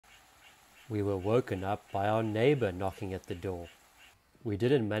We were woken up by our neighbour knocking at the door. We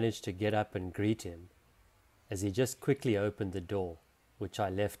didn't manage to get up and greet him, as he just quickly opened the door, which I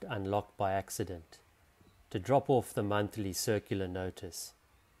left unlocked by accident, to drop off the monthly circular notice.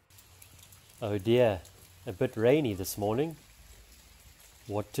 Oh dear, a bit rainy this morning.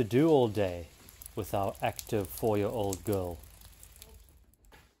 What to do all day with our active 4-year-old girl?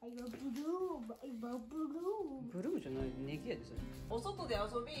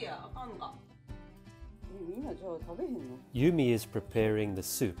 Yumi is preparing the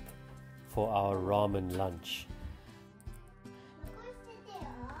soup for our ramen lunch.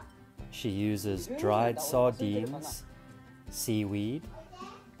 She uses dried sardines, seaweed,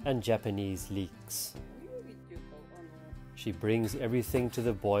 and Japanese leeks. She brings everything to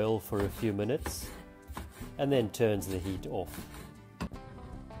the boil for a few minutes and then turns the heat off.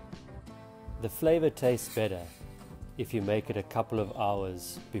 The flavour tastes better if you make it a couple of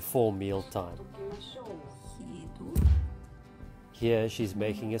hours before mealtime. Here she's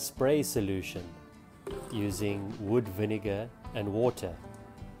making a spray solution using wood vinegar and water.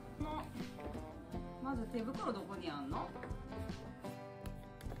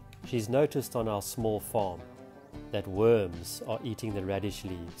 She's noticed on our small farm that worms are eating the radish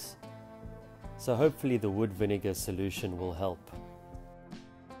leaves, so hopefully the wood vinegar solution will help.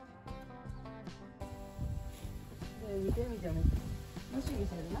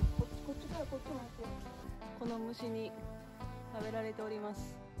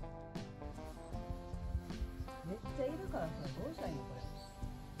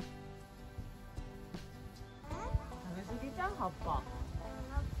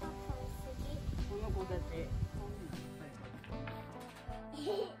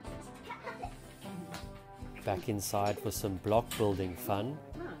 Back inside for some block building fun,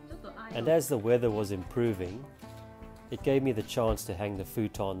 and as the weather was improving, it gave me the chance to hang the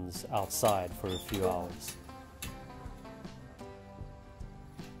futons outside for a few hours.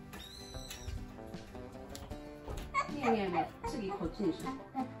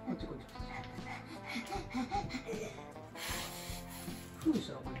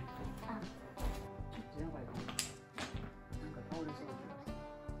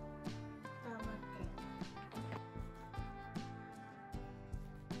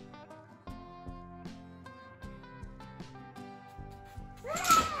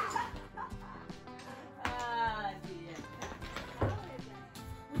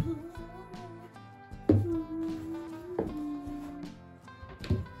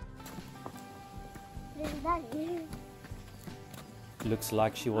 Looks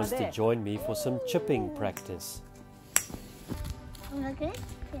like she wants to join me for some chipping practice.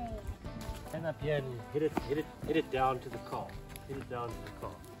 Stand up here and hit it down to the car. Hit it down to the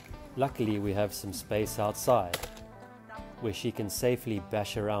car. Luckily we have some space outside where she can safely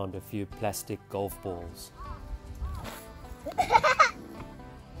bash around a few plastic golf balls. Okay,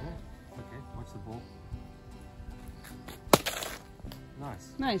 watch the ball.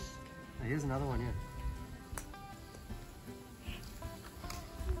 Nice. Nice. Oh, here's another one here.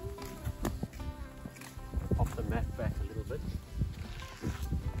 Pop the mat back a little bit.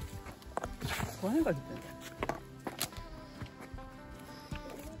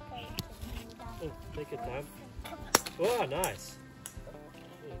 Oh, take it down. Oh, nice.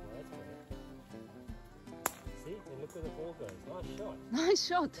 There you go, that's better. See, and look where the ball goes. Nice shot. Nice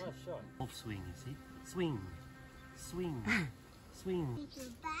shot. Nice shot. Off swing, you see? Swing, swing, swing.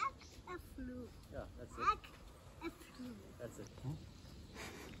 Back a flute. Yeah, that's it. Back a flute. That's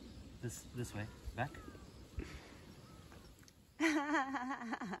it. This way. Back.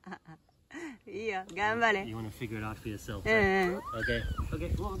 Yeah, gambale. You want to figure it out for yourself. Yeah. Right? Okay.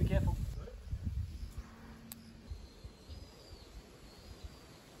 Okay. Well, be careful.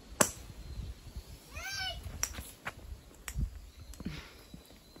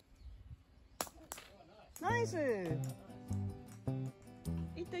 Nice.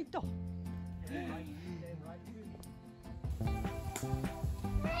 Ita.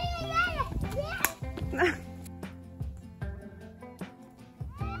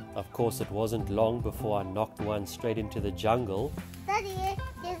 Of course, it wasn't long before I knocked one straight into the jungle. Daddy,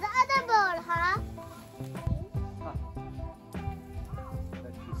 there's the other ball, huh?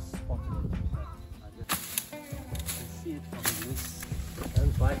 That you spotted it. I just can see it from this.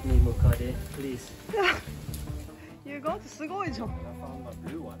 Don't bite me, Mukade, please. You got すごいじゃん。 I found my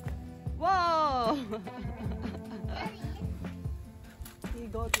blue one. Wow. He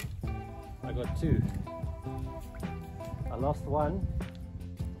got it. I got two. I lost one,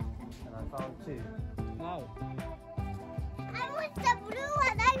 and I found two. Wow. I want the blue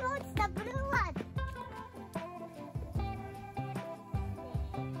one. I want the blue one.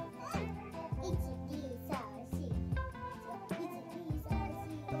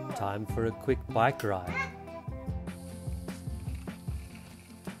 time for a quick bike ride.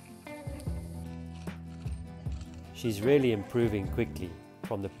 She's really improving quickly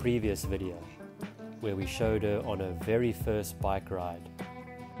from the previous video, where we showed her on her very first bike ride.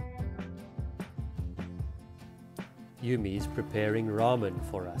 Yumi's preparing ramen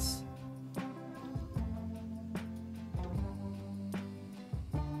for us.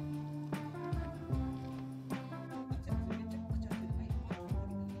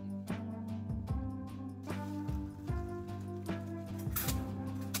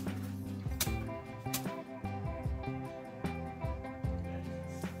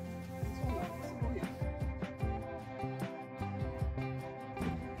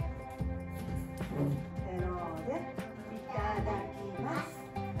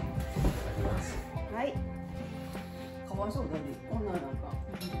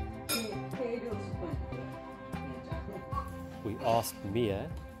 We asked Mia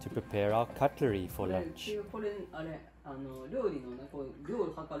to prepare our cutlery for lunch. It's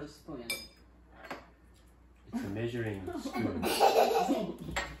a measuring spoon.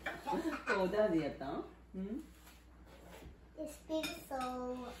 It feels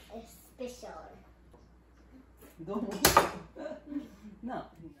so special.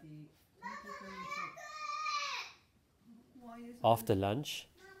 After lunch,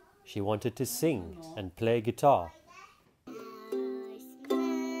 she wanted to sing and play guitar.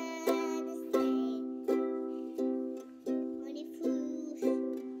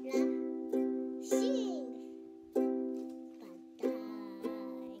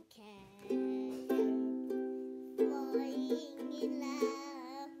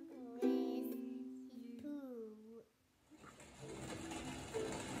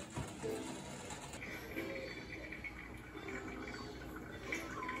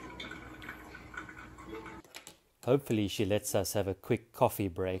 Hopefully she lets us have a quick coffee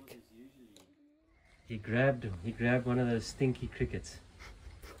break. He grabbed one of those stinky crickets.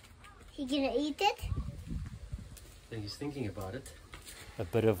 He gonna eat it? I think he's thinking about it. A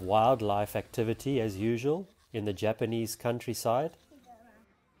bit of wildlife activity as usual in the Japanese countryside.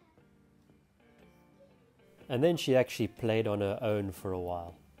 And then she actually played on her own for a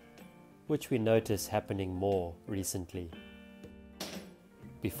while, which we notice happening more recently.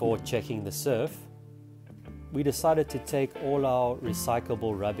 Before checking the surf, we decided to take all our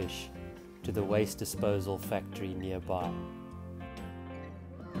recyclable rubbish to the waste disposal factory nearby.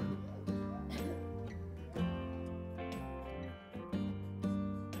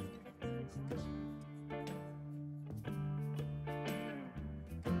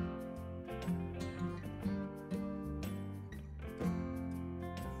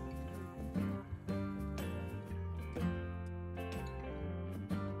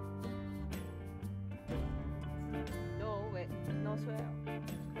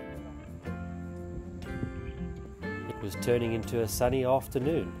 It was turning into a sunny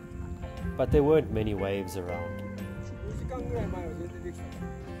afternoon, but there weren't many waves around.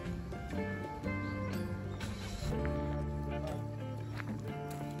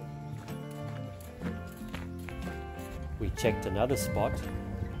 We checked another spot,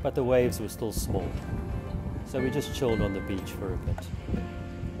 but the waves were still small, so we just chilled on the beach for a bit.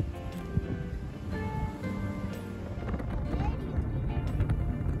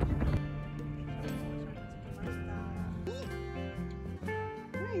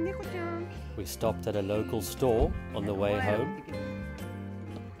 We stopped at a local store on the way home.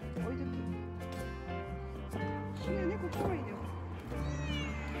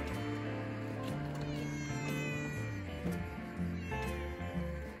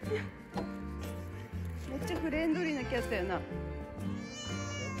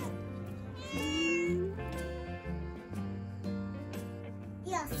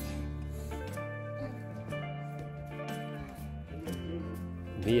 Yes.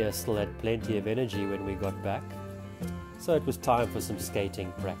 Mia still had plenty of energy when we got back, so it was time for some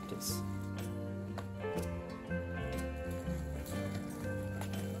skating practice.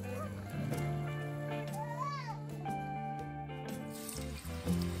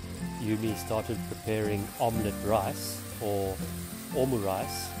 Yumi started preparing omelette rice, or omu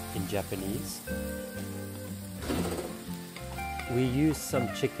rice in Japanese. We used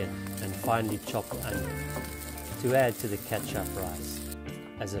some chicken and finely chopped onion to add to the ketchup rice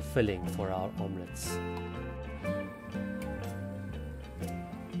as a filling for our omelettes.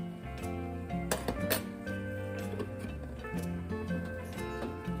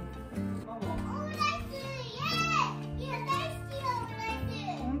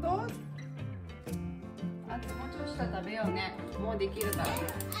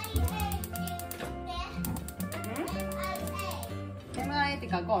 って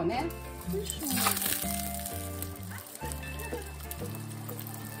書こうね。よいしょ。大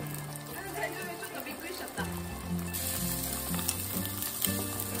丈夫、ちょっとびっくりしちゃった。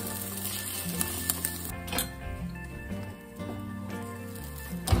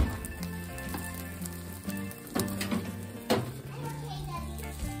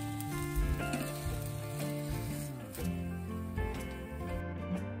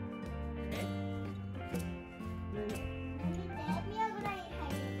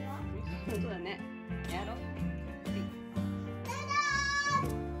そうだね。やろう。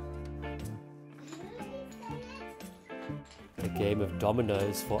A game of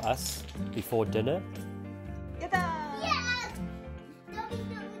dominoes for us before dinner. やったー。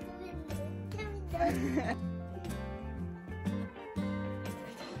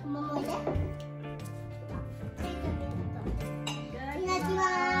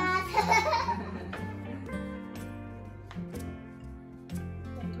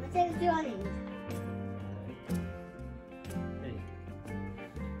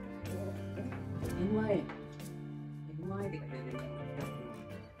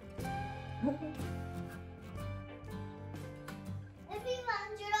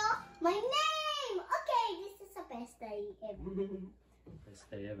My name! Okay, this is the best day ever. Best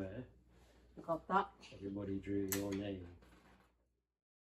day ever. よかった。 Everybody drew your name.